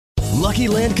Lucky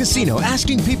Land Casino,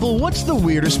 asking people, what's the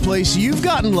weirdest place you've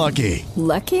gotten lucky?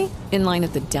 Lucky? In line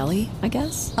at the deli, I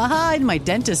guess? Aha, in my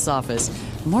dentist's office.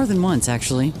 More than once,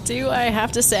 actually. Do I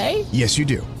have to say? Yes, you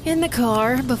do. In the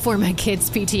car before my kids'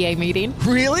 PTA meeting.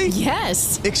 Really?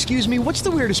 Yes. Excuse me, what's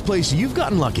the weirdest place you've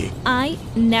gotten lucky? I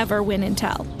never win and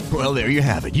tell. Well, there you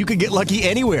have it. You can get lucky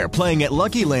anywhere, playing at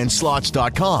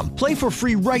LuckyLandSlots.com. Play for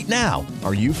free right now.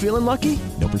 Are you feeling lucky?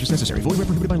 No purchase necessary. Void where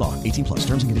prohibited by law. 18 plus.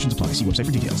 Terms and conditions apply. See website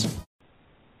for details.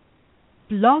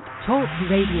 Blog Talk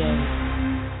Radio.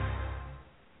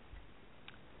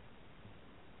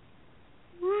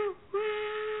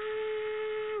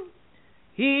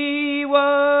 He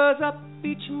was up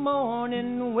each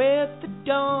morning with the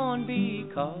dawn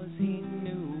because he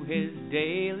knew his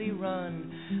daily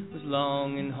run was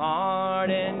long and hard,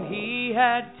 and he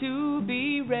had to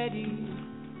be ready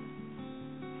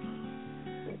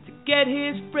to get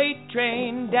his freight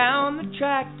train down the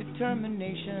track.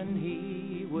 Determination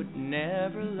he would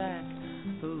never lack.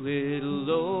 The little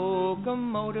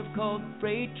locomotive called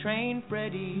Freight Train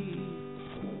Freddy.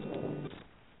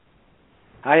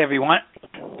 Hi, everyone.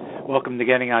 Welcome to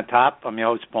Getting on Top. I'm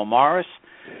your host, Paul Morris.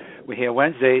 We're here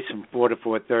Wednesdays from 4 to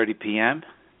 4:30 p.m.,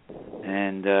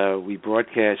 and we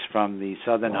broadcast from the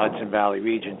southern Hudson Valley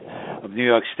region of New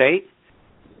York State,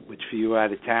 which for you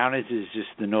out-of-towners is just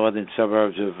the northern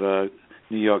suburbs of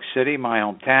New York City, my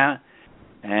hometown.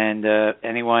 And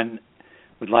anyone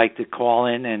would like to call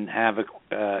in and have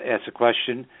ask a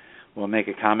question or make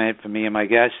a comment for me and my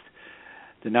guest,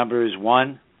 the number is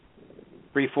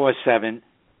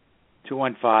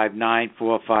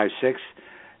 1-347-215-9456,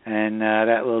 and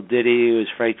that little ditty was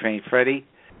Freight Train Freddy,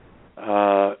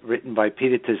 written by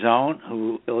Peter Tazzone,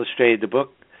 who illustrated the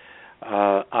book.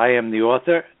 I am the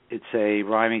author. It's a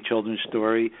rhyming children's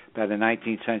story about a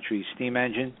 19th century steam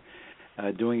engine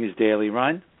doing his daily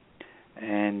run.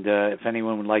 And if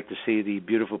anyone would like to see the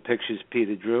beautiful pictures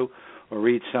Peter drew or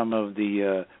read some of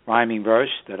the rhyming verse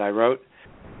that I wrote,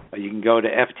 you can go to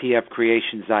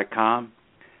ftfcreations.com.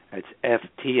 That's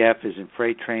FTF as in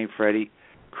Freight Train Freddy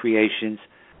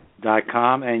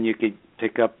Creations.com, and you can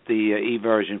pick up the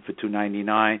e-version for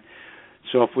 $2.99.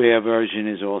 Software version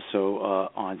is also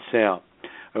on sale.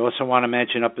 I also want to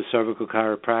mention Upper Cervical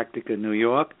Chiropractic in New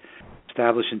York,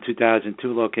 established in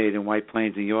 2002, located in White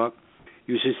Plains, New York.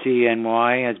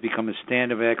 UCCNY has become a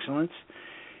standard of excellence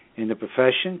in the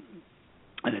profession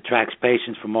and attracts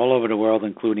patients from all over the world,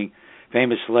 including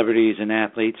famous celebrities and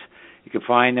athletes. You can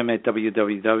find them at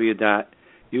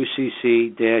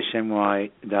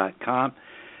www.ucc-ny.com.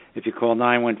 If you call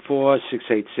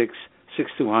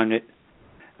 914-686-6200,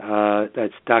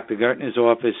 that's Dr. Gertner's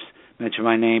office. Mention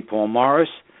my name, Paul Morris.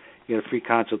 You get a free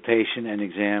consultation and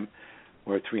exam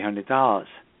worth $300.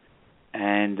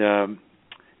 And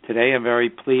today I'm very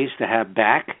pleased to have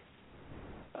back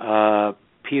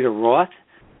Peter Roth.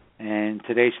 And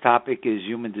today's topic is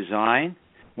human design,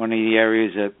 one of the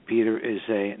areas that Peter is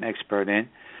an expert in.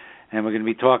 And we're going to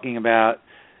be talking about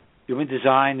human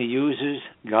design, the user's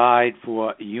guide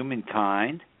for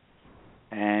humankind.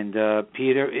 And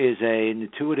Peter is an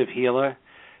intuitive healer,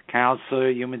 counselor,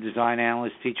 human design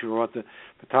analyst, teacher, author,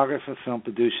 photographer, film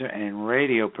producer, and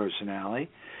radio personality.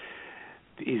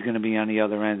 He's going to be on the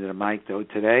other end of the mic, though,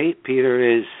 today.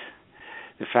 Peter is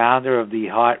the founder of the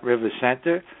Heart River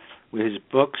Center, where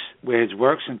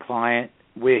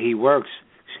he works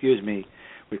with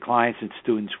clients and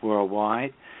students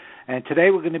worldwide. And today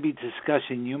we're going to be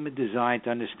discussing human design to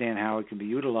understand how it can be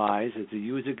utilized as a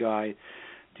user guide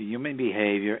to human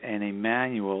behavior and a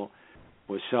manual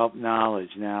for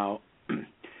self-knowledge. Now,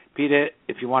 Peter,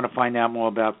 if you want to find out more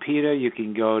about Peter, you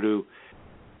can go to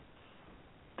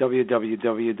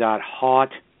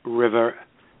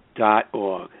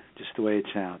www.heartriver.org, just the way it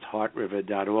sounds,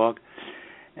 heartriver.org.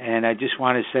 And I just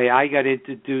want to say I got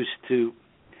introduced to,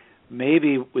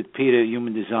 maybe with Peter,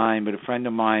 human design, but a friend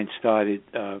of mine started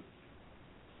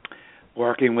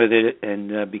working with it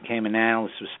and became an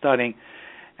analyst, was studying,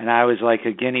 and I was like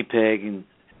a guinea pig and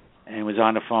was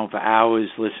on the phone for hours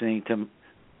listening to,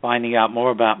 finding out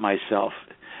more about myself.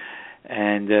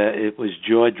 And it was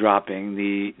jaw-dropping.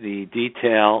 The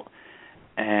detail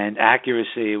and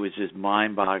accuracy was just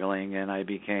mind-boggling, and I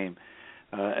became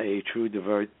a true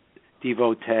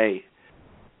devotee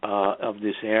of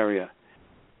this area.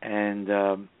 And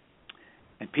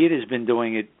Peter's been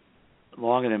doing it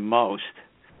longer than most.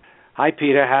 Hi,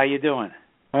 Peter. How you doing?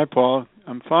 Hi, Paul.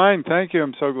 I'm fine. Thank you.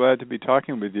 I'm so glad to be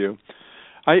talking with you.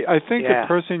 I think the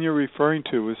person you're referring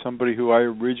to was somebody who I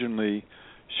originally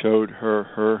showed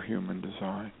her human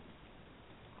design.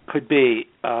 Could be.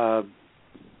 Karen,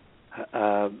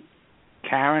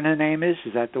 her name is?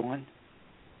 Is that the one?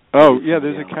 Oh, yeah,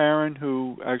 there's a Karen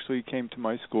who actually came to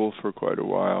my school for quite a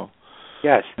while.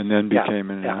 Yes. And then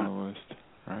became an analyst,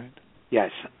 right?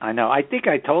 Yes, I know. I think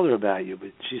I told her about you,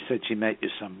 but she said she met you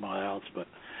somewhere else, but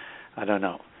I don't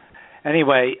know.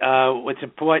 Anyway, what's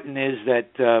important is that,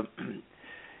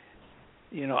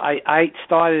 I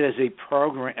started as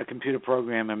a computer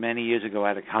programmer many years ago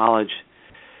out of college,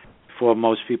 before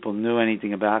most people knew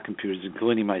anything about computers,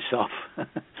 including myself.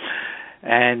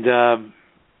 And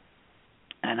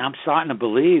I'm starting to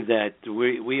believe that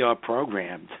we are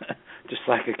programmed, just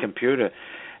like a computer.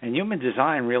 And human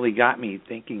design really got me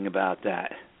thinking about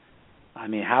that. I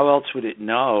mean, how else would it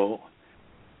know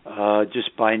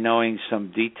just by knowing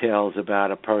some details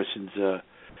about a person's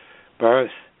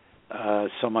birth,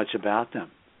 so much about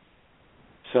them?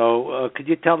 So could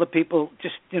you tell the people,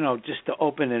 just to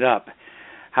open it up,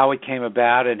 how it came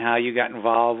about and how you got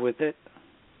involved with it?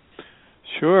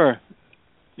 Sure.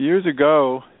 Years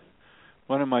ago,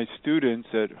 one of my students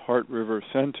at Heart River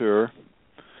Center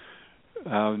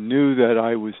knew that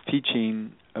I was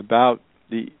teaching about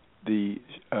the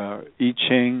I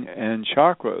Ching and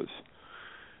chakras,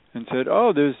 and said,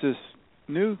 "Oh, there's this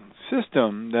new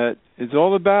system that is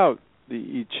all about the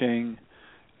I Ching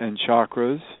and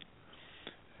chakras,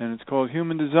 and it's called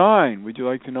Human Design. Would you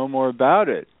like to know more about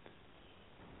it?"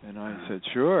 And I said,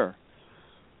 "Sure."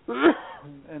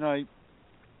 And I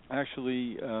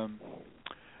actually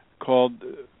called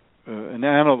an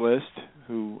analyst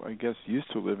who I guess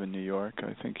used to live in New York.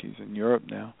 I think he's in Europe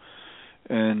now.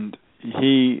 And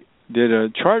he did a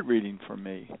chart reading for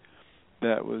me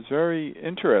that was very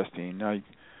interesting.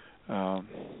 I'm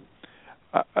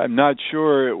not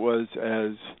sure it was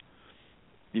as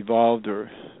evolved or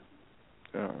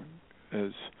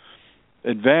as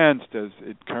advanced as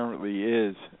it currently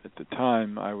is. At the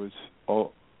time, I was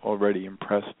already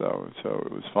impressed, though, so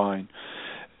it was fine.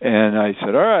 And I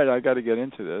said, all right, I got to get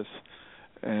into this.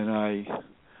 And I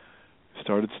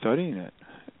started studying it.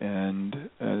 And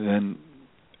then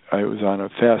I was on a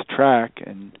fast track,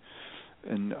 and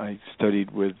I studied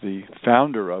with the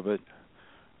founder of it,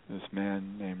 this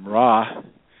man named Roth,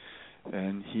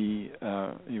 and he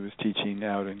was teaching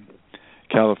out in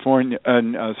California,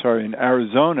 in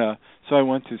Arizona. So I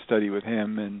went to study with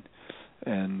him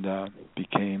and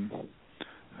became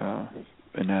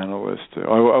an analyst. I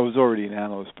was already an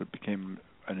analyst, but became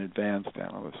an advanced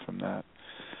analyst from that.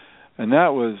 And that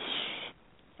was,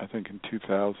 I think, in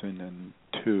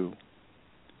 2002.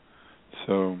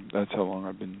 So that's how long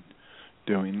I've been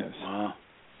doing this. Wow.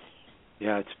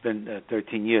 Yeah, it's been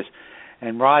 13 years.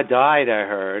 And Rod died, I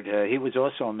heard. He was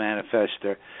also a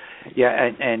manifester. Yeah,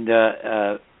 and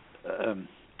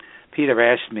Peter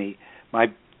asked me, my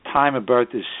time of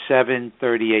birth is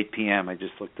 7:38 p.m. I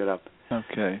just looked it up.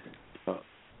 Okay.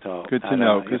 So good to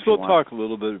know, because we'll talk a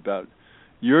little bit about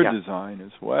your design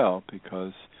as well,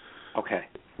 because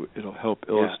it'll help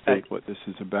illustrate what this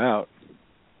is about.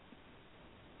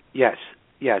 Yes,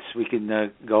 we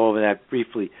can go over that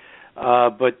briefly.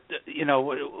 But,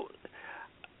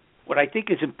 what I think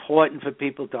is important for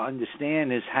people to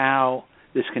understand is how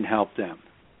this can help them.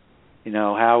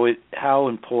 How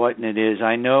important it is.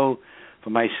 I know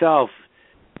for myself,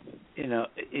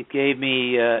 it gave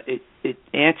me, it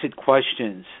answered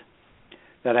questions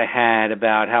that I had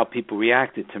about how people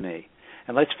reacted to me.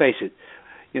 And let's face it,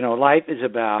 life is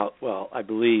about, I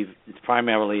believe it's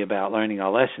primarily about learning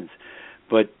our lessons.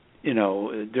 But,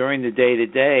 during the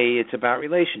day-to-day, it's about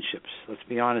relationships. Let's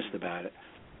be honest about it.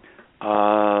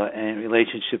 And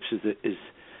relationships is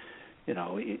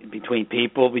between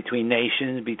people, between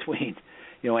nations, between,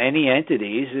 any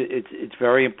entities. It's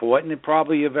very important and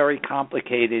probably it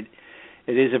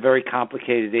is a very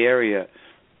complicated area.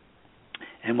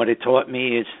 And what it taught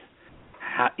me is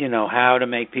how to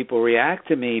make people react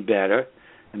to me better.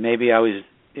 And maybe I was,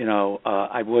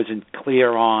 I wasn't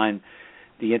clear on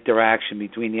the interaction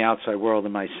between the outside world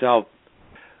and myself.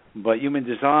 But human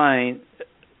design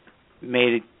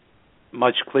made it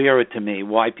much clearer to me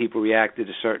why people reacted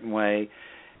a certain way,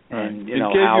 and it gave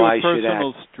how you a I should act.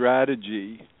 personal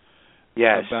strategy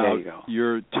about there you go.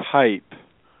 Your type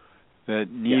that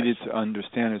needed to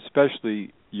understand,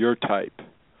 especially your type,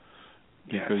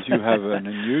 because you have an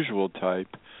unusual type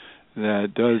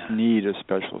that does need a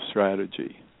special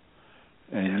strategy,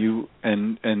 and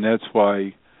and that's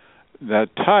why that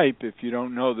type, if you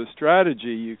don't know the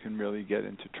strategy, you can really get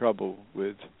into trouble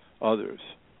with others.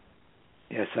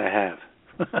 Yes, I have.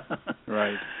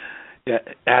 Right. Yeah,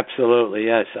 absolutely.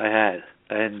 Yes, I had.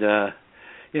 And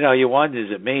you wonder,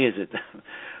 is it me? Is it?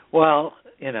 Well,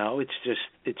 it's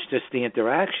just the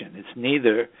interaction. It's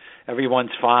neither.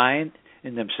 Everyone's fine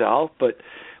in themselves, but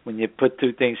when you put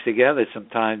two things together,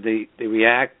 sometimes they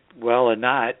react well or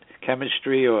not,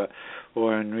 chemistry or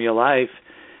in real life,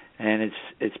 and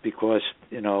it's because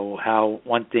how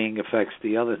one thing affects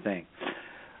the other thing.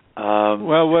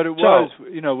 Well, what it was,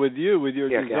 with your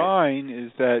design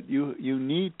is that you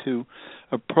need to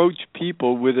approach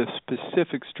people with a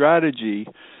specific strategy,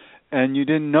 and you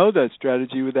didn't know that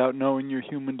strategy without knowing your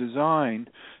human design,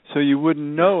 so you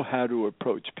wouldn't know how to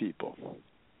approach people.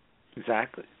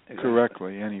 Exactly.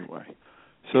 Correctly, anyway.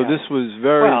 So this was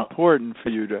very important for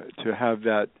you to have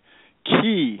that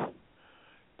key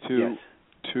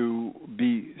to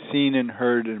be seen and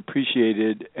heard and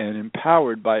appreciated and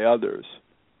empowered by others.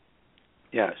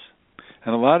 Yes.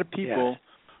 And a lot of people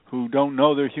who don't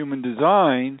know their human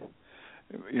design,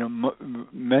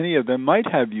 many of them might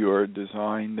have your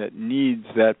design that needs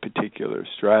that particular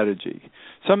strategy.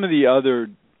 Some of the other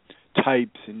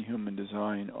types in human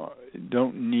design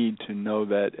don't need to know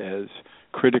that as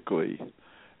critically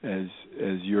as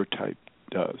your type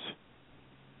does.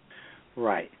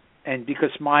 Right. And because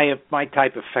my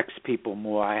type affects people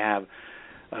more,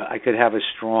 I could have a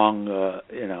strong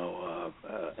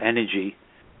energy,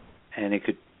 and it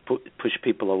could push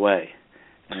people away,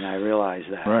 and I realize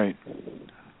that. Right.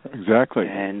 Exactly.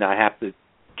 And I have to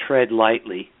tread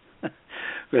lightly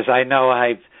because I know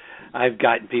I've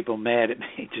gotten people mad at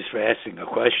me just for asking a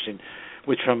question,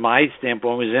 which from my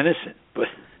standpoint was innocent, but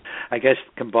I guess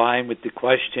combined with the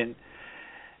question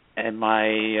and my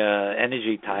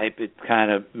energy type, it kind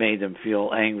of made them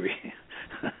feel angry.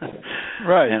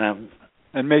 Right.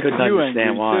 And makes you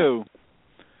angry why. too.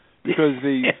 Because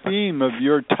the theme of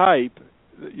your type,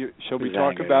 shall we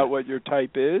talk about what your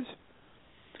type is?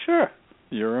 Sure.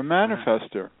 You're a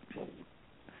manifester.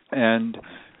 And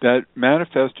that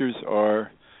manifestors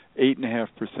are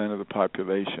 8.5% of the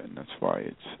population. That's why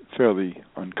it's fairly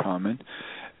uncommon.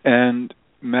 And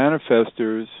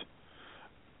manifestors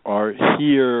are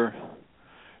here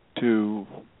to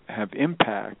have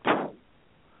impact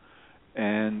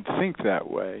and think that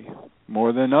way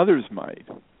more than others might.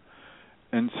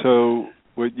 And so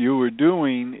what you were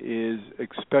doing is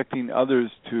expecting others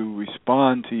to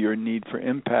respond to your need for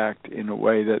impact in a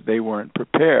way that they weren't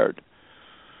prepared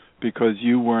because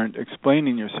you weren't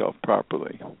explaining yourself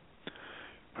properly,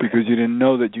 because you didn't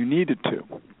know that you needed to.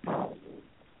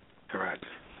 Correct.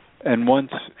 And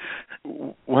once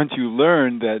you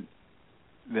learn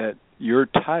that your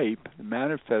type, the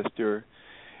manifester,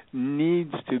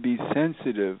 needs to be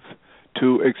sensitive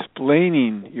to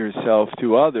explaining yourself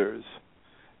to others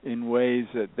in ways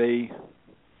that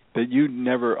you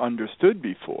never understood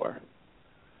before,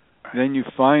 then you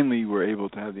finally were able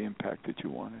to have the impact that you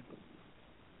wanted.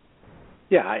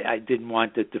 Yeah, I didn't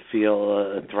want it to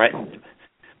feel threatened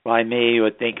by me or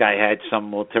think I had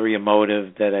some ulterior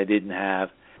motive that I didn't have.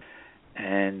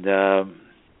 And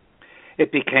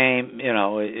it became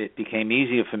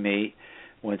easier for me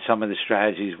when some of the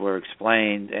strategies were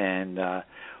explained, and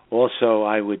also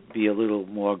I would be a little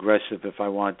more aggressive if I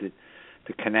wanted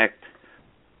to connect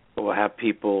or have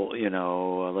people,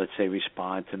 let's say,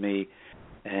 respond to me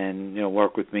and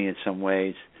work with me in some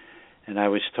ways. And I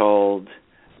was told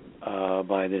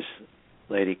by this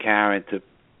lady Karen to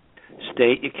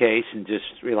state your case and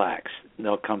just relax.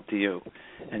 They'll come to you,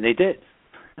 and they did.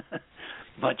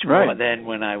 Much more than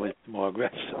when I was more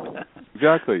aggressive.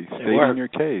 Exactly. Stating your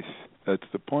case. That's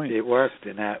the point. It worked,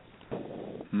 and that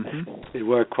it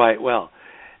worked quite well.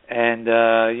 And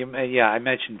I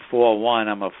mentioned 4-1.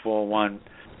 I'm a 4-1,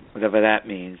 whatever that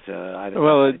means. I don't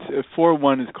know. It's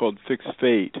 4-1 is called fixed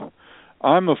fate.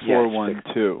 I'm a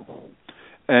 4-1 too,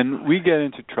 and we get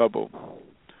into trouble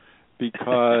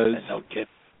because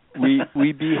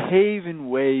we behave in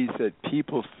ways that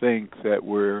people think that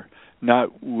we're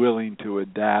not willing to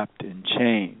adapt and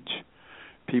change.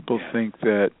 People think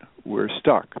that we're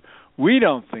stuck. We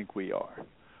don't think we are.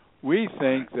 We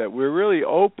think that we're really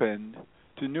open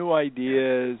to new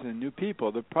ideas and new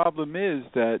people. The problem is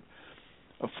that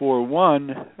a 4-1,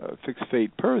 a fixed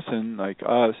fate person like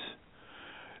us,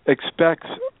 expects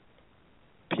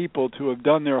people to have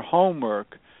done their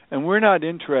homework, and we're not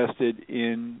interested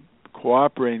in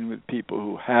cooperating with people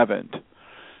who haven't.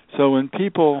 So when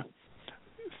people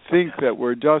think that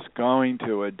we're just going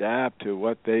to adapt to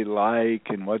what they like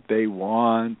and what they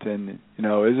want, and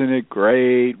isn't it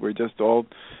great? We're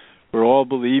all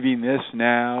believing this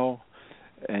now,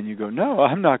 and you go, no,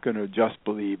 I'm not going to just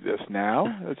believe this now.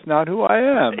 That's not who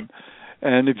I am.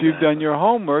 And if you've done your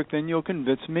homework, then you'll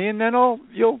convince me, and then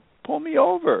you'll pull me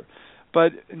over.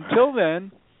 But until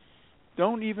then,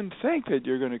 don't even think that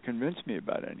you're going to convince me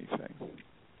about anything.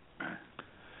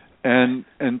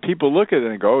 And people look at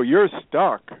it and go, oh, you're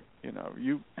stuck.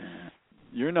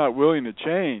 You're not willing to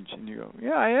change. And you go,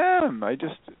 yeah, I am.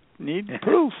 need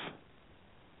proof.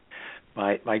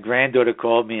 My granddaughter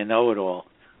called me a know-it-all.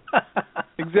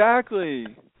 Exactly.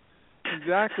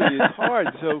 It's hard.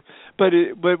 So,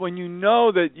 but when you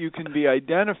know that you can be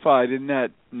identified in that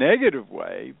negative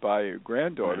way by your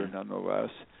granddaughter,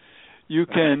 nonetheless, you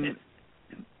can,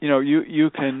 you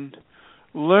can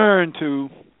learn to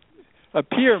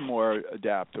appear more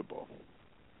adaptable.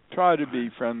 Try to be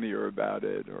friendlier about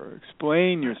it, or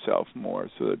explain yourself more,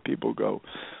 so that people go,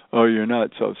 "Oh, you're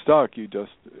not so stuck. You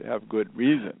just have good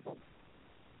reason."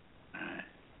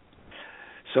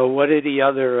 So what are the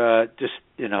other,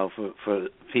 for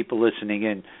people listening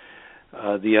in,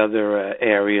 the other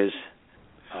areas,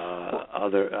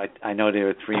 I know there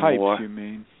are three types, more. You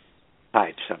mean?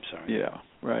 Types, I'm sorry. Yeah,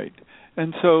 right.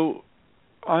 And so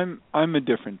I'm a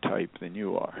different type than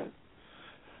you are.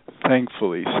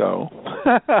 Thankfully so.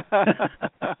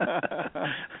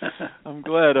 I'm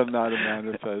glad I'm not a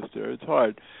manifester. It's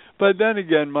hard. But then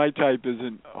again, my type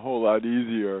isn't a whole lot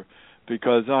easier,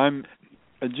 because I'm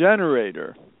a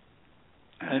generator.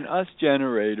 And us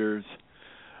generators,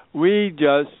 we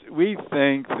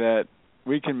think that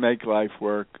we can make life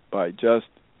work by just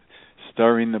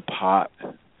stirring the pot,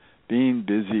 being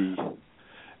busy.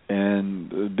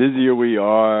 And the busier we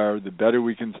are, the better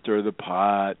we can stir the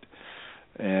pot,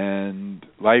 and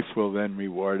life will then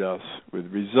reward us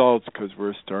with results because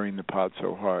we're stirring the pot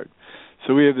so hard.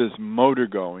 So we have this motor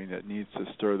going that needs to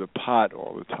stir the pot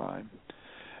all the time.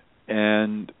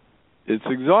 And it's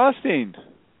exhausting.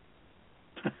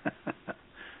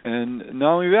 And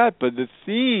not only that, but the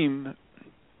theme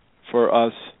for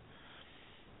us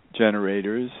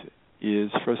generators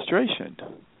is frustration,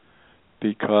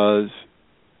 because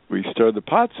we stir the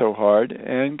pot so hard,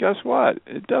 and guess what?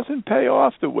 It doesn't pay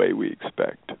off the way we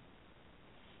expect.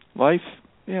 Life,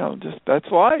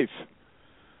 that's life.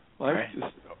 Life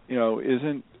just,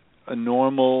 isn't a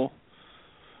normal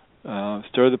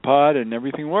stir the pot and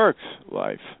everything works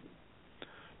life.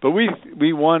 But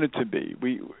we want it to be.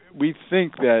 We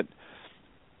think that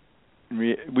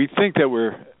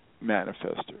we're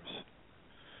manifestors.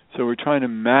 So we're trying to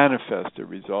manifest a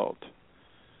result.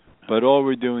 But all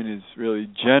we're doing is really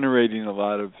generating a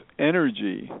lot of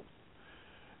energy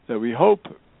that we hope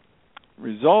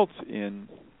results in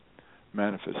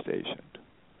manifestation,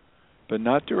 but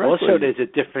not directly. Also, there's a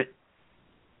different...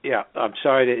 Yeah, I'm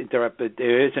sorry to interrupt, but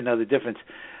there is another difference.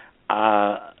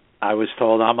 I was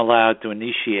told I'm allowed to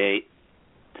initiate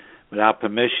without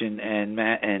permission,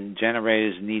 and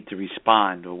generators need to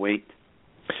respond or wait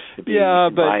to be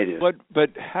invited. but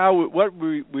what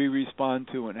we respond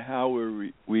to and how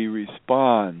we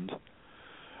respond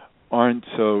aren't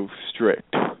so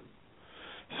strict.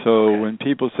 So when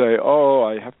people say, "Oh,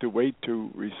 I have to wait to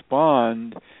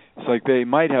respond," it's like they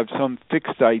might have some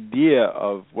fixed idea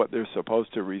of what they're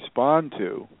supposed to respond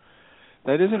to.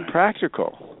 That isn't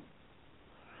practical.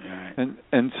 Right.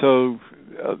 And so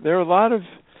there are a lot of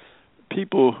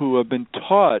people who have been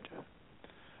taught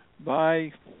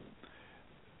by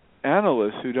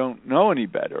analysts who don't know any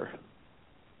better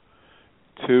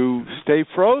to stay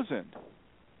frozen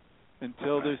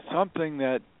until there's something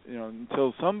that,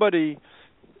 until somebody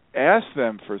asks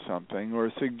them for something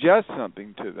or suggests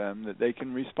something to them that they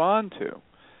can respond to,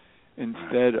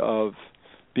 instead of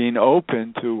being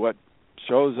open to what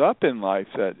shows up in life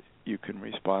that you can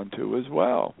respond to as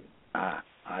well. I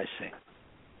see.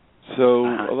 So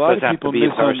a lot of people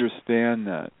misunderstand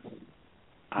that.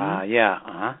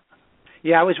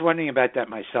 Yeah, I was wondering about that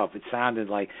myself. It sounded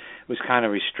like it was kind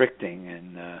of restricting.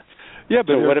 And but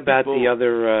so what about the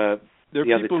other there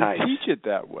the are other people types? who teach it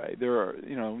that way. There are,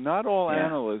 not all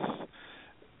analysts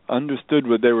understood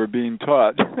what they were being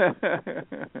taught.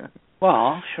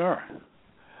 Well, sure.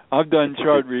 I've done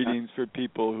chart readings for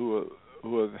people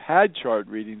who have had chart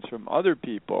readings from other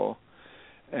people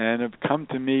and have come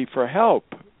to me for help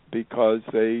because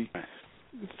they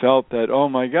felt that, oh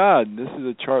my God, this is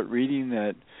a chart reading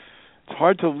that it's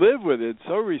hard to live with. It's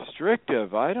so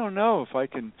restrictive. I don't know if I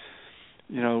can,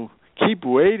 keep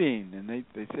waiting. And they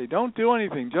say, don't do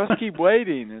anything, just keep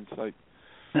waiting. And it's like,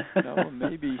 no,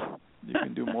 maybe you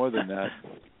can do more than that.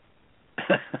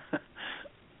 That's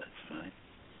fine.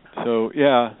 So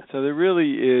there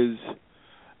really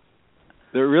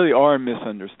are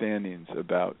misunderstandings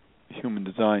about human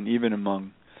design, even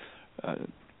among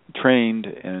trained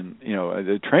and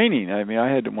the training. I mean,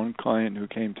 I had one client who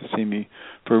came to see me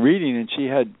for a reading, and she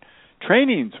had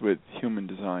trainings with human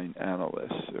design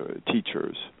analysts,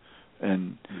 teachers,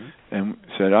 and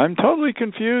said, "I'm totally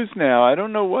confused now. I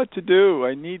don't know what to do.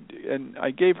 And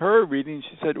I gave her a reading.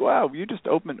 She said, "Wow, you just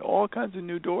opened all kinds of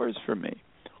new doors for me."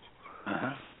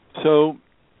 So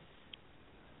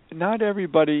not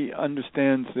everybody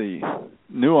understands the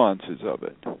nuances of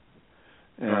it,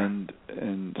 and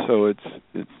so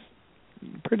it's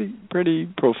pretty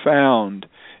profound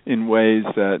in ways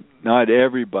that not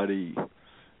everybody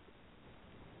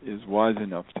is wise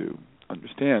enough to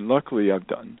understand. Luckily, I've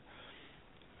done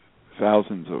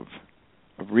thousands of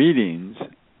readings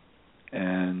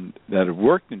and that have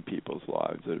worked in people's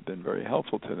lives that have been very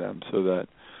helpful to them, so that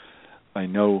I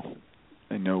know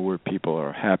where people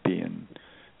are happy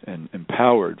and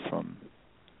empowered from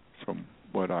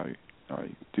what I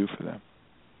do for them.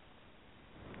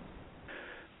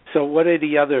 So what are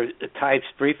the other types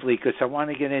briefly? Because I want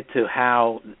to get into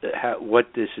how what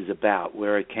this is about,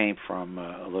 where it came from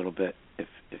a little bit.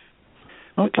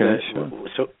 Okay, sure.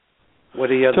 So what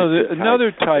are the other types?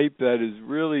 Another type that is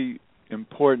really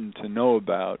important to know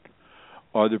about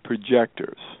are the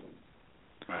projectors.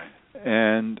 Right.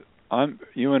 And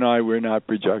you and I, we're not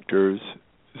projectors,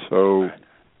 so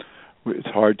it's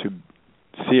hard to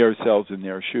see ourselves in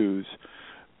their shoes.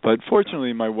 But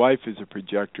fortunately, my wife is a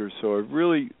projector, so I've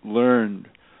really learned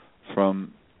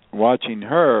from watching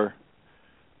her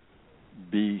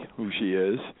be who she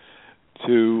is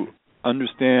to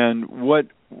understand what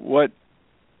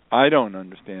I don't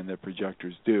understand that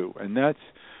projectors do. And that's,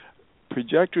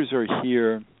 projectors are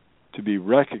here to be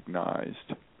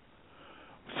recognized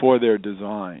for their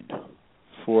design,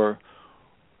 for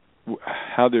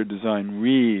how their design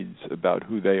reads about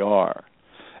who they are.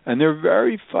 And they're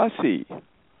very fussy.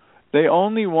 They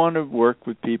only want to work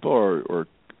with people or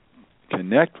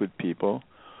connect with people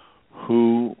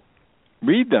who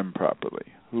read them properly,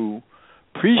 who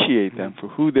appreciate them for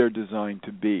who they're designed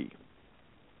to be.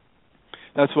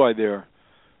 That's why their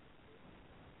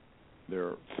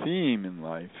theme in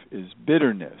life is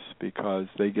bitterness, because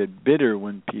they get bitter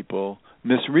when people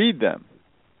misread them.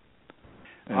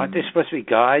 Aren't they supposed to be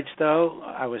guides, though,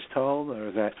 I was told? Or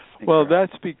is that incorrect? Well,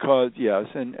 that's because, yes,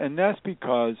 and that's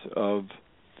because of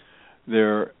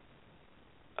their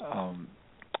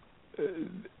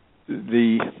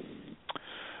the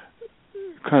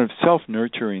kind of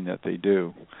self-nurturing that they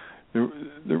do.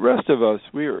 The rest of us,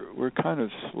 we're kind of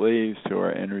slaves to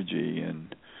our energy,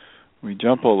 and we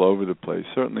jump all over the place.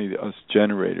 Certainly us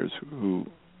generators, who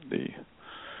the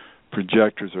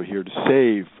projectors are here to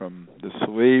save from the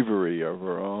slavery of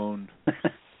our own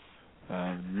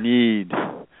need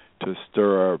to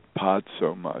stir our pot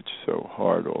so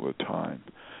hard all the time.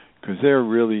 Because they're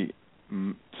really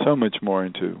so much more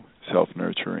into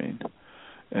self-nurturing.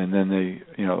 And then they,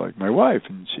 like my wife,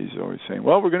 and she's always saying,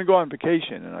 well, we're going to go on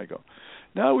vacation. And I go,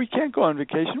 no, we can't go on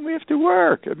vacation. We have to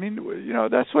work. I mean,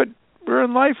 that's what we're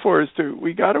in life for,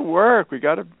 we got to work. We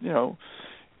got to,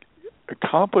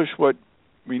 accomplish what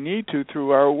we need to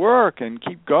through our work and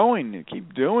keep going and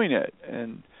keep doing it.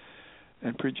 And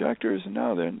projectors,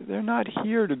 no, they're not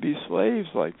here to be slaves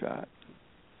like that.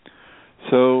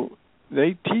 So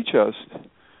they teach us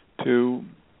to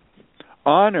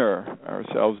honor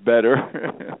ourselves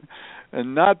better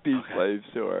and not be slaves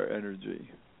to our energy.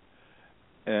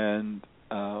 And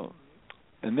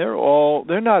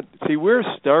they're not, see, we're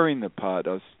stirring the pot,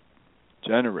 us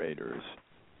generators.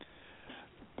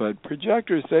 But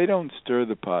projectors, they don't stir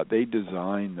the pot, they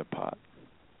design the pot.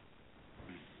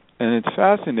 And it's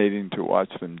fascinating to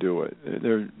watch them do it.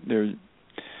 They're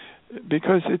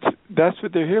because that's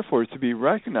what they're here for, is to be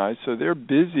recognized. So they're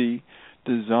busy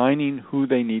designing who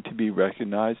they need to be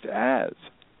recognized as.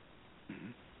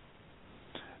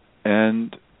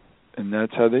 And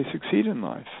that's how they succeed in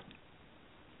life.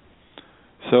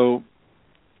 So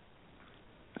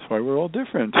that's why we're all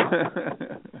different.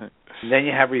 And then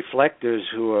you have reflectors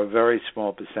who are a very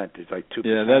small percentage, like 2%.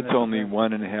 Yeah, that's only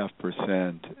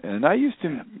 1.5%. And I used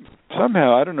to,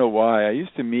 somehow, I don't know why, I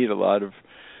used to meet a lot of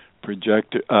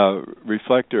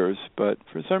reflectors, but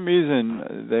for some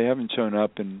reason they haven't shown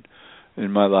up in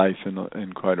my life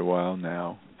in quite a while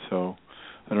now. So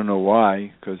I don't know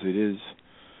why, because it is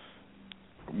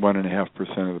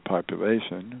 1.5% of the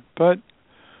population. But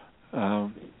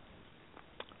whatever.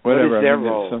 What is their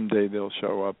role? Someday they'll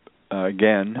show up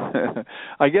again.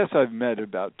 I guess I've met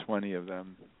about 20 of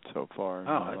them so far in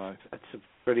my life. That's a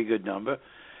pretty good number.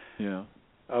 Yeah.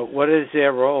 What is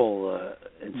their role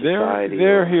in society?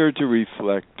 They're here to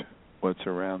reflect what's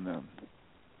around them.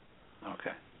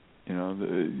 Okay.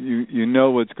 You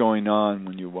know what's going on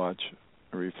when you watch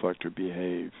a reflector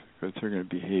behave, because they're going to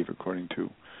behave according to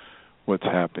what's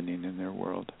happening in their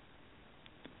world.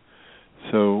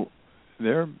 So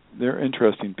they're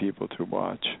interesting people to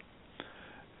watch,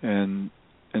 and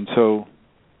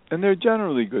they're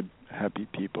generally good, happy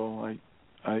people.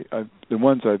 I've the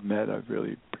ones I've met, I've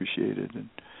really appreciated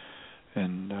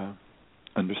and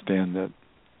understand that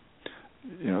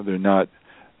they're not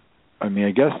I mean,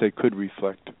 I guess they could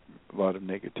reflect a lot of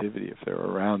negativity if they're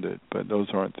around it, but those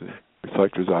aren't the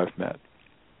reflectors I've met.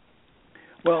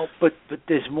 Well, but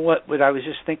there's more. But I was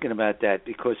just thinking about that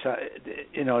because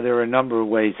there are a number of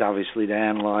ways, obviously, to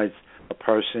analyze a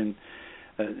person.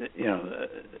 A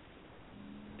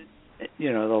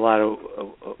lot of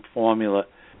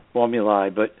formulae.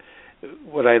 But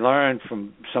what I learned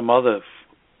from some other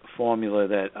formula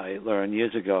that I learned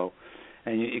years ago,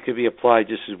 and it could be applied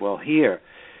just as well here,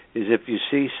 is if you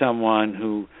see someone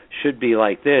who should be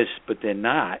like this, but they're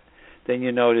not, then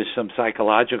you notice some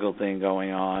psychological thing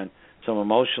going on, some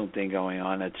emotional thing going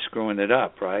on that's screwing it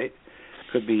up, right?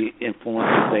 Could be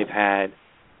influences they've had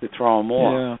to throw them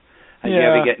off. Yeah. You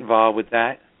ever get involved with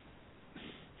that?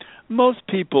 Most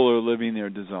people are living their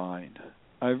design.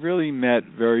 I've really met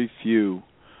very few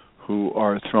who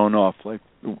are thrown off, like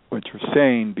what you're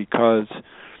saying, because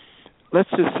let's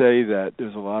just say that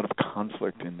there's a lot of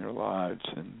conflict in their lives,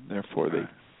 and therefore they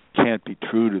can't be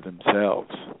true to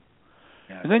themselves.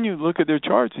 Yeah. And then you look at their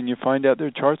charts, and you find out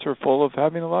their charts are full of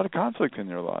having a lot of conflict in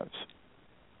their lives.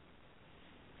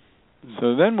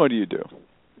 So then what do you do?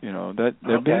 That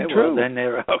they're being true. Well, then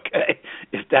they're okay.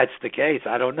 If that's the case,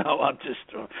 I don't know. I'm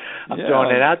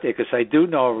throwing it out there because I do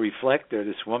know a reflector.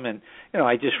 This woman,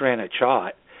 I just ran a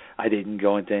chart. I didn't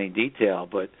go into any detail,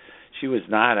 but she was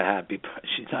not a happy.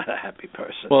 She's not a happy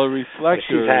person. Well, a reflector.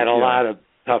 She's had a lot of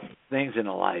tough things in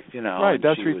her life, Right,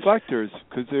 that's reflectors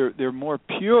because they're more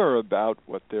pure about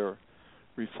what they're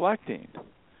reflecting,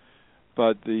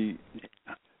 but the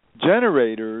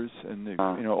generators and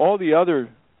all the other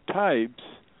types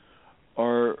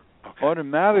are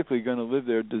automatically going to live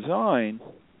their design,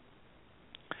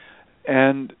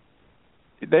 and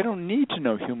they don't need to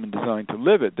know human design to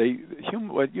live it.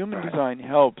 What human design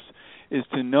helps is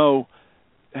to know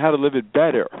how to live it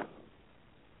better.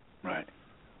 Right.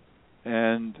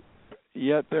 And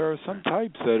yet there are some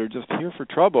types that are just here for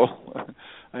trouble.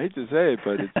 I hate to say it,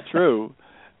 but it's true.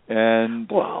 And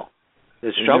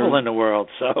there's trouble in the world,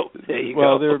 so there you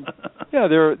go.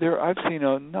 I've seen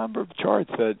a number of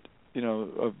charts that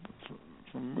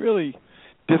from really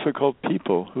difficult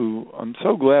people who I'm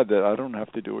so glad that I don't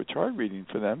have to do a chart reading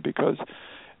for them, because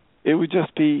it would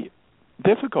just be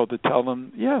difficult to tell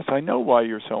them, yes, I know why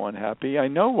you're so unhappy. I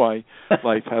know why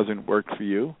life hasn't worked for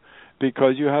you,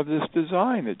 because you have this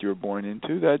design that you're born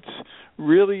into that's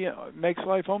really makes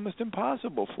life almost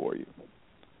impossible for you.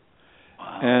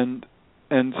 Wow.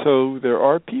 And so there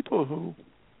are people who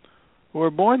are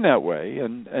born that way,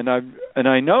 and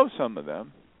I know some of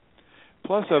them.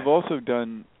 Plus, I've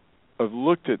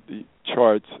looked at the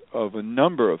charts of a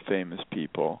number of famous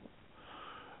people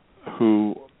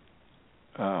who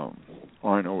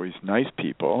aren't always nice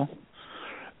people,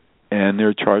 and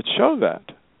their charts show that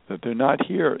they're not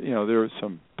here. There are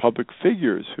some public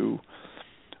figures who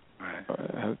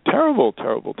have terrible,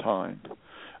 terrible time.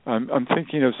 I'm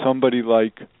thinking of somebody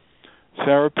like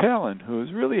Sarah Palin, who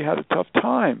has really had a tough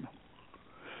time.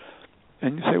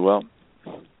 And you say, well,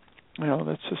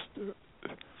 that's just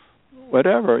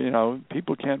whatever.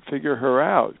 People can't figure her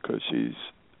out because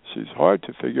she's hard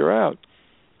to figure out.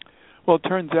 Well, it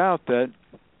turns out that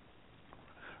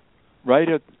right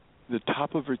at the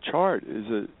top of her chart is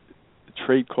a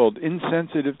trait called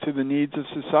insensitive to the needs of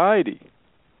society.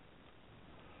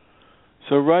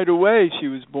 So right away she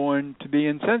was born to be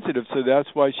insensitive, so that's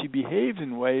why she behaves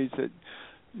in ways that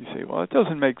you say, well, it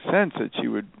doesn't make sense that she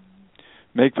would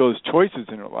make those choices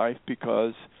in her life,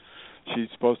 because she's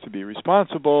supposed to be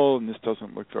responsible, and this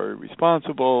doesn't look very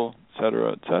responsible, et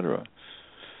cetera, et cetera.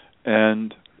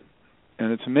 And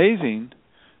it's amazing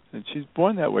that she's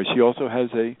born that way. She also has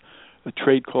a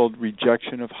trait called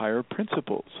rejection of higher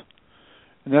principles.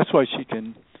 And that's why she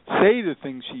can say the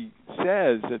things she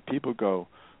says that people go,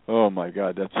 oh my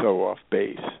God, that's so off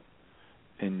base.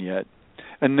 And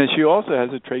then she also has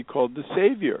a trait called the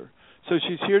savior. So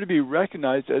she's here to be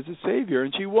recognized as a savior,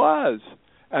 and she was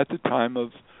at the time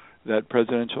of that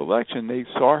presidential election. They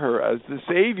saw her as the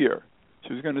savior.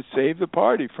 She was going to save the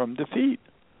party from defeat.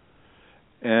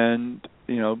 And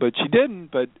but she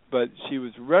didn't, but she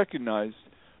was recognized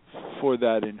for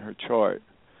that in her chart.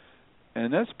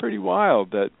 And that's pretty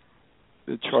wild that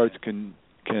the charts can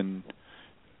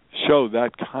show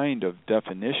that kind of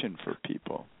definition for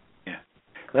people. Yeah.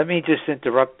 Let me just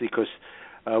interrupt because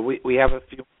we have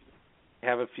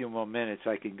a few more minutes.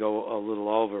 I can go a little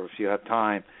over if you have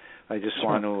time. I just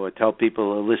want to tell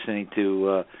people who are listening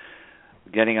to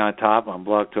Getting on Top on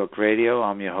Blog Talk Radio.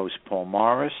 I'm your host, Paul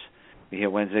Morris. We're here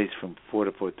Wednesdays from 4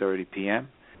 to 4:30 p.m.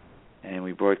 And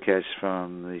we broadcast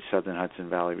from the Southern Hudson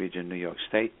Valley region, New York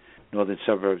State, northern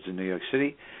suburbs of New York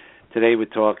City. Today we're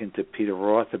talking to Peter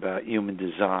Roth about human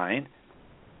design.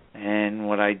 And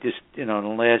what I just, in the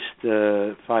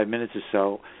last 5 minutes or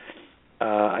so,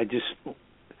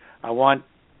 I want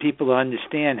people to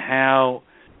understand how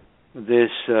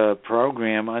this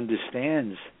program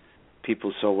understands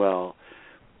people so well.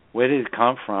 Where did it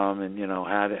come from, and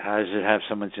how does it have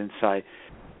so much insight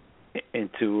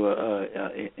into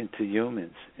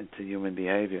humans, into human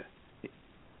behavior?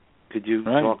 Could you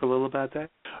talk a little about that?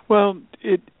 Well,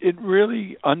 it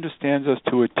really understands us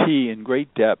to a T in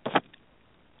great depth.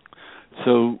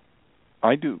 So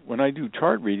when I do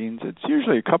chart readings, it's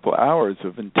usually a couple hours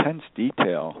of intense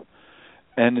detail,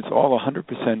 and it's all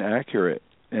 100% accurate.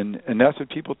 And that's what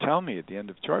people tell me at the end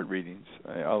of chart readings.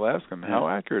 I'll ask them, how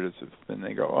accurate is it? And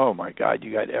they go, oh, my God,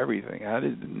 you got everything. How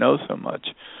did you know so much?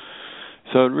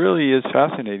 So it really is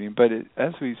fascinating. But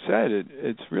as we said,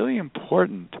 it's really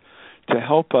important to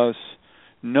help us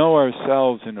know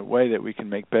ourselves in a way that we can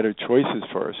make better choices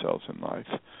for ourselves in life.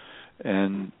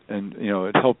 And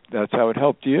it helped. That's how it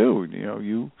helped you.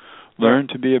 You learn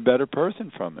to be a better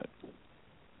person from it.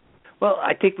 Well,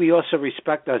 I think we also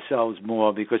respect ourselves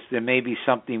more because there may be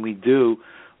something we do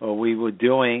or we were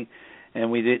doing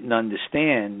and we didn't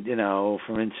understand.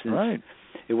 For instance,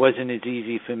 it wasn't as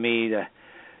easy for me to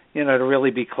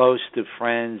really be close to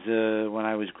friends when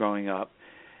I was growing up.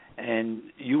 And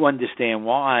you understand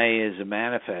why as a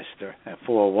manifester, at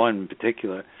 401 in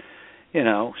particular.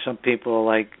 Some people are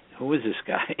like, who is this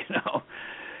guy?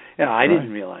 I didn't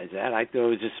realize that. I thought it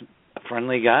was just a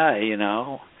friendly guy,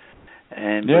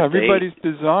 And everybody's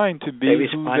designed to be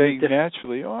who they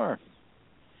naturally are.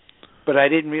 But I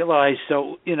didn't realize.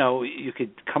 So you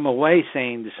could come away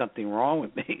saying there's something wrong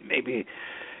with me. Maybe,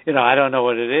 I don't know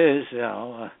what it is.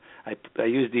 I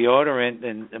used deodorant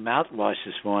and a mouthwash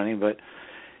this morning, but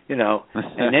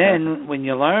and then when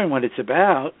you learn what it's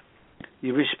about,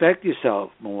 you respect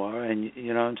yourself more, and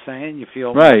you know what I'm saying. You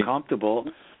feel more comfortable.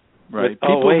 Right.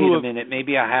 But, wait a minute.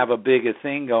 Maybe I have a bigger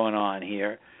thing going on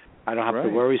here. I don't have to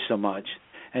worry so much.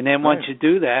 And then once you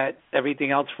do that,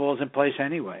 everything else falls in place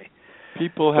anyway.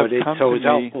 People have come to me.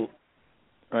 Helpful.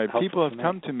 Right. People have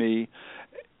come to me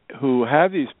who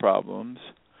have these problems,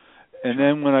 and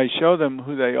then when I show them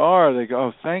who they are, they go,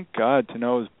 "Oh, thank God to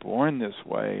know I was born this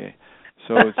way."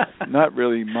 So it's not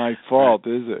really my fault,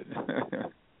 is it?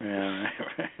 Yeah.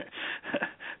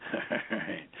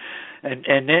 Right.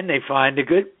 And then they find the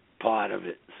good part of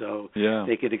it, so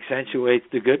they could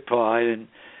accentuate the good part and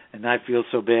not feel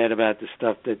so bad about the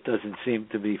stuff that doesn't seem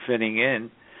to be fitting in,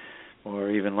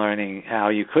 or even learning how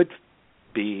you could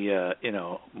be,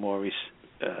 more.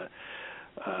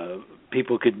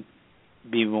 People could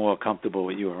be more comfortable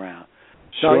with you around.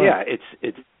 So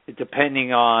it's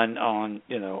depending on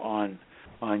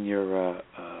your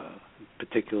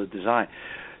particular design.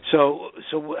 So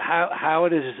how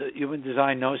does human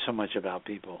design know so much about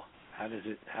people? How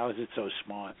is it so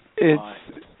smart? This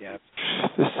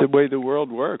is the way the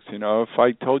world works. If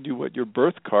I told you what your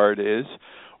birth card is,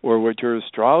 or what your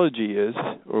astrology is,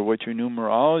 or what your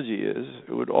numerology is,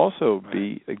 it would also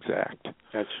be exact.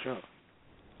 That's true.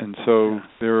 And so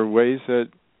there are ways that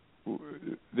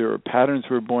there are patterns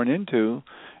we're born into,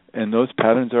 and those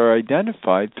patterns are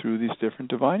identified through these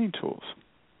different divining tools.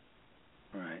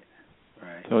 Right.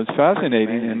 So it's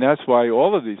fascinating, and that's why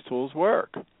all of these tools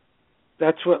work.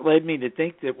 That's what led me to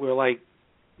think that we're like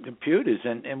computers,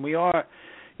 and we are,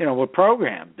 we're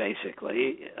programmed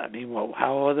basically. I mean, well,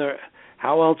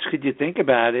 how else could you think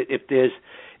about it? If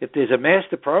there's a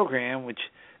master program which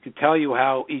could tell you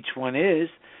how each one is,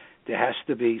 there has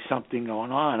to be something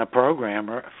going on, a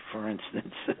programmer, for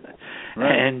instance.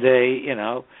 And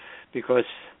because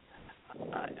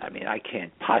I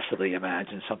can't possibly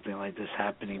imagine something like this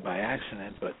happening by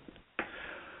accident, but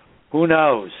who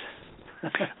knows?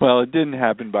 Well, it didn't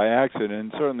happen by accident,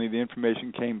 and certainly the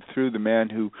information came through the man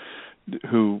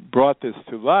who brought this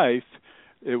to life.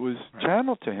 It was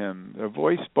channeled to him. A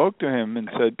voice spoke to him and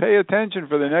said, "Pay attention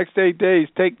for the next 8 days.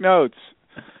 Take notes."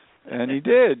 And he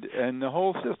did, and the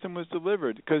whole system was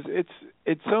delivered because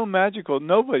it's so magical.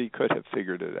 Nobody could have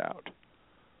figured it out.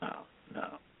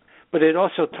 No. But it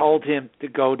also told him to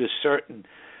go to certain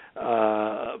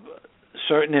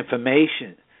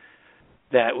information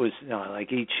that was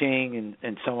like I Ching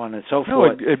and so on and so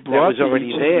forth. It brought that was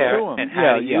already there, and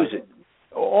how to use it.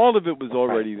 All of it was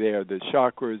already there. The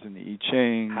chakras and the I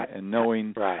Ching and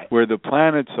knowing where the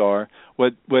planets are.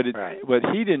 What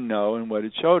he didn't know and what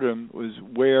it showed him was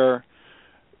where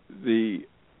the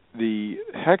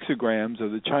hexagrams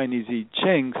of the Chinese I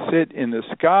Ching sit in the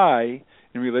sky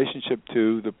in relationship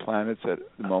to the planets at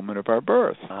the moment of our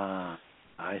birth. I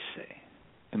see.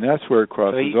 And that's where it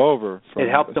crosses over from it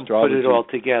helped astrology. them put it all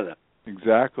together.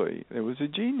 Exactly. It was a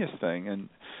genius thing. And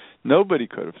Nobody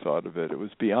could have thought of it. It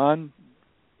was beyond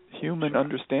human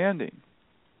understanding.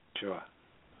 Sure.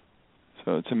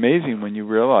 So it's amazing when you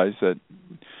realize that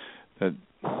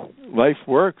life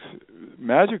works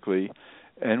magically,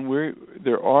 and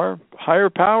there are higher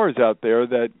powers out there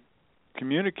that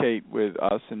communicate with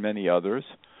us and many others.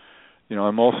 You know,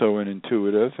 I'm also an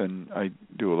intuitive, and I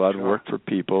do a lot of work for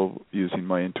people using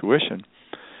my intuition.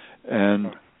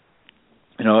 And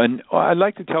you know, and I'd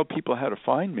like to tell people how to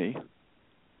find me.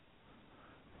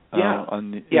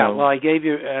 Well, I gave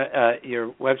you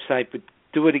your website, but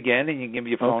do it again, and you can give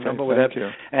me your phone number,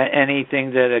 whatever.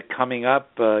 Anything that are coming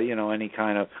up, any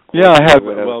kind of... Yeah, I have.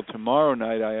 Well, tomorrow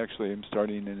night I actually am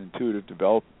starting an intuitive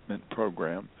development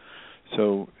program.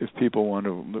 So if people want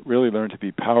to really learn to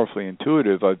be powerfully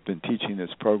intuitive, I've been teaching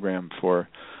this program for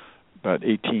about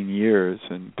 18 years,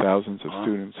 and thousands of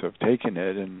students have taken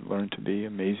it and learned to be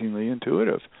amazingly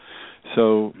intuitive.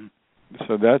 So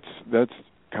that's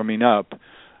coming up.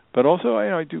 But also,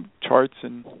 I do charts,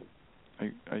 and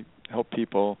I help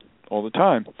people all the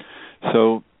time.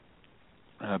 So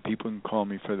people can call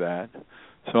me for that.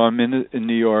 So I'm in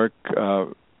New York.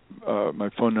 My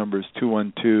phone number is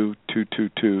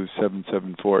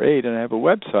 212-222-7748, and I have a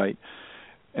website,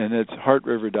 and it's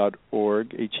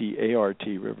heartriver.org,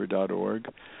 H-E-A-R-T river.org,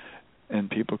 and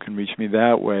people can reach me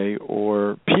that way,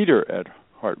 or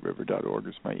peter@heartriver.org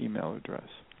is my email address.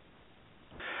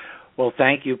 Well,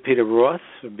 thank you, Peter Roth,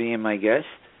 for being my guest.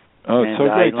 Oh, it's so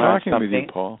great talking with you,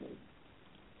 Paul.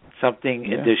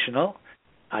 Something additional.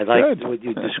 I liked what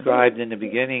you described in the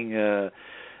beginning,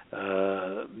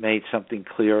 made something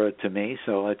clearer to me,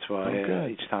 so that's why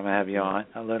each time I have you on,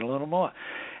 I learn a little more.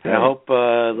 And I hope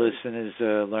listeners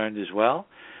learned as well.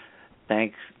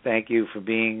 Thank you for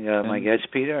being my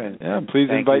guest, Peter. And please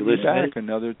invite me back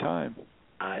another time.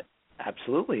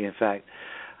 Absolutely. In fact,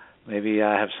 maybe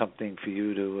I have something for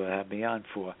you to have me on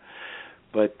for.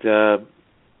 But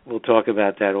we'll talk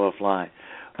about that offline.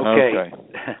 Okay.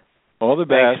 All the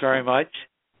best. Thanks very much.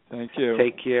 Thank you.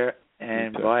 Take care,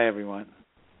 and bye, everyone.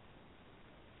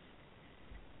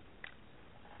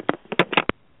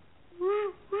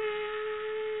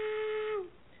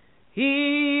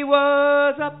 He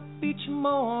was up each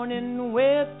morning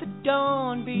with the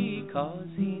dawn because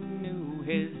he knew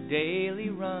his daily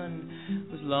run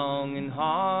was long and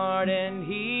hard, and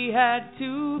he had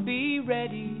to be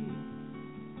ready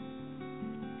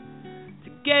to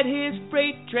get his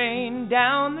freight train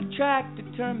down the track.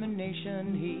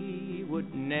 Determination he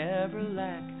would never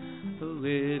lack. The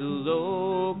little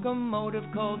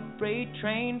locomotive called Freight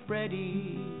Train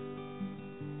Freddy.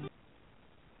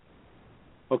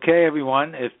 Okay,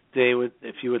 everyone. If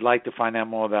you would like to find out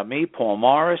more about me, Paul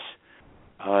Morris,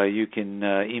 you can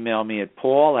email me at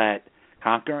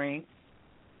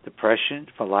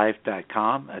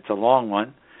paul@conqueringdepressionforlife.com. That's a long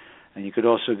one. And you could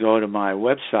also go to my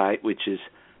website, which is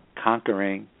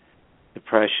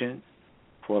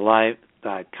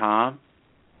conqueringdepressionforlife.com.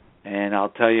 And I'll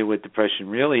tell you what depression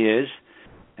really is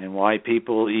and why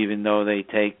people, even though they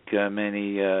take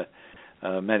many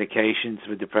medications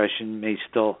for depression, may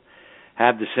still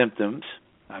have the symptoms.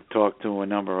 I've talked to a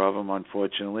number of them,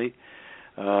 unfortunately,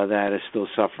 that are still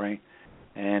suffering,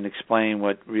 and explain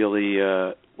what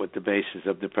the basis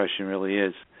of depression really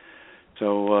is.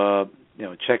 So,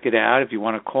 check it out. If you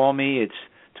want to call me, it's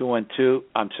 212.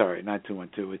 I'm sorry, not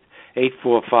 212. It's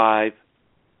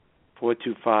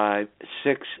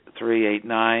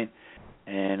 845-425-6389,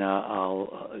 and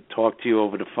I'll talk to you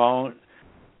over the phone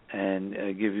and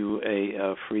give you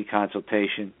a free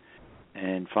consultation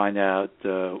and find out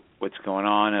what's going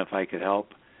on, if I could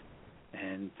help.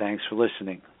 And thanks for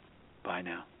listening. Bye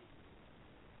now.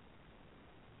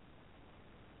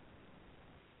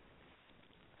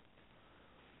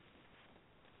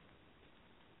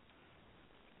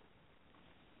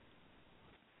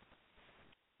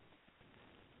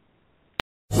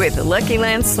 With the Lucky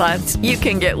Land Slots, you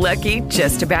can get lucky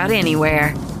just about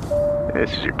anywhere.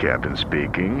 This is your captain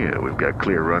speaking. We've got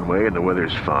clear runway and the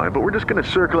weather's fine, but we're just going to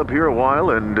circle up here a while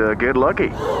and get lucky.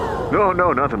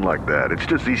 No, nothing like that. It's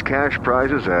just these cash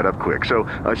prizes add up quick. So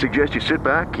I suggest you sit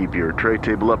back, keep your tray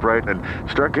table upright, and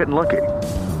start getting lucky.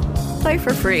 Play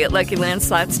for free at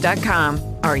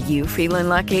LuckyLandSlots.com. Are you feeling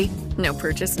lucky? No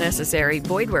purchase necessary.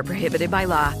 Void where prohibited by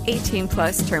law.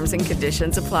 18+ terms and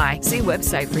conditions apply. See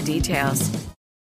website for details.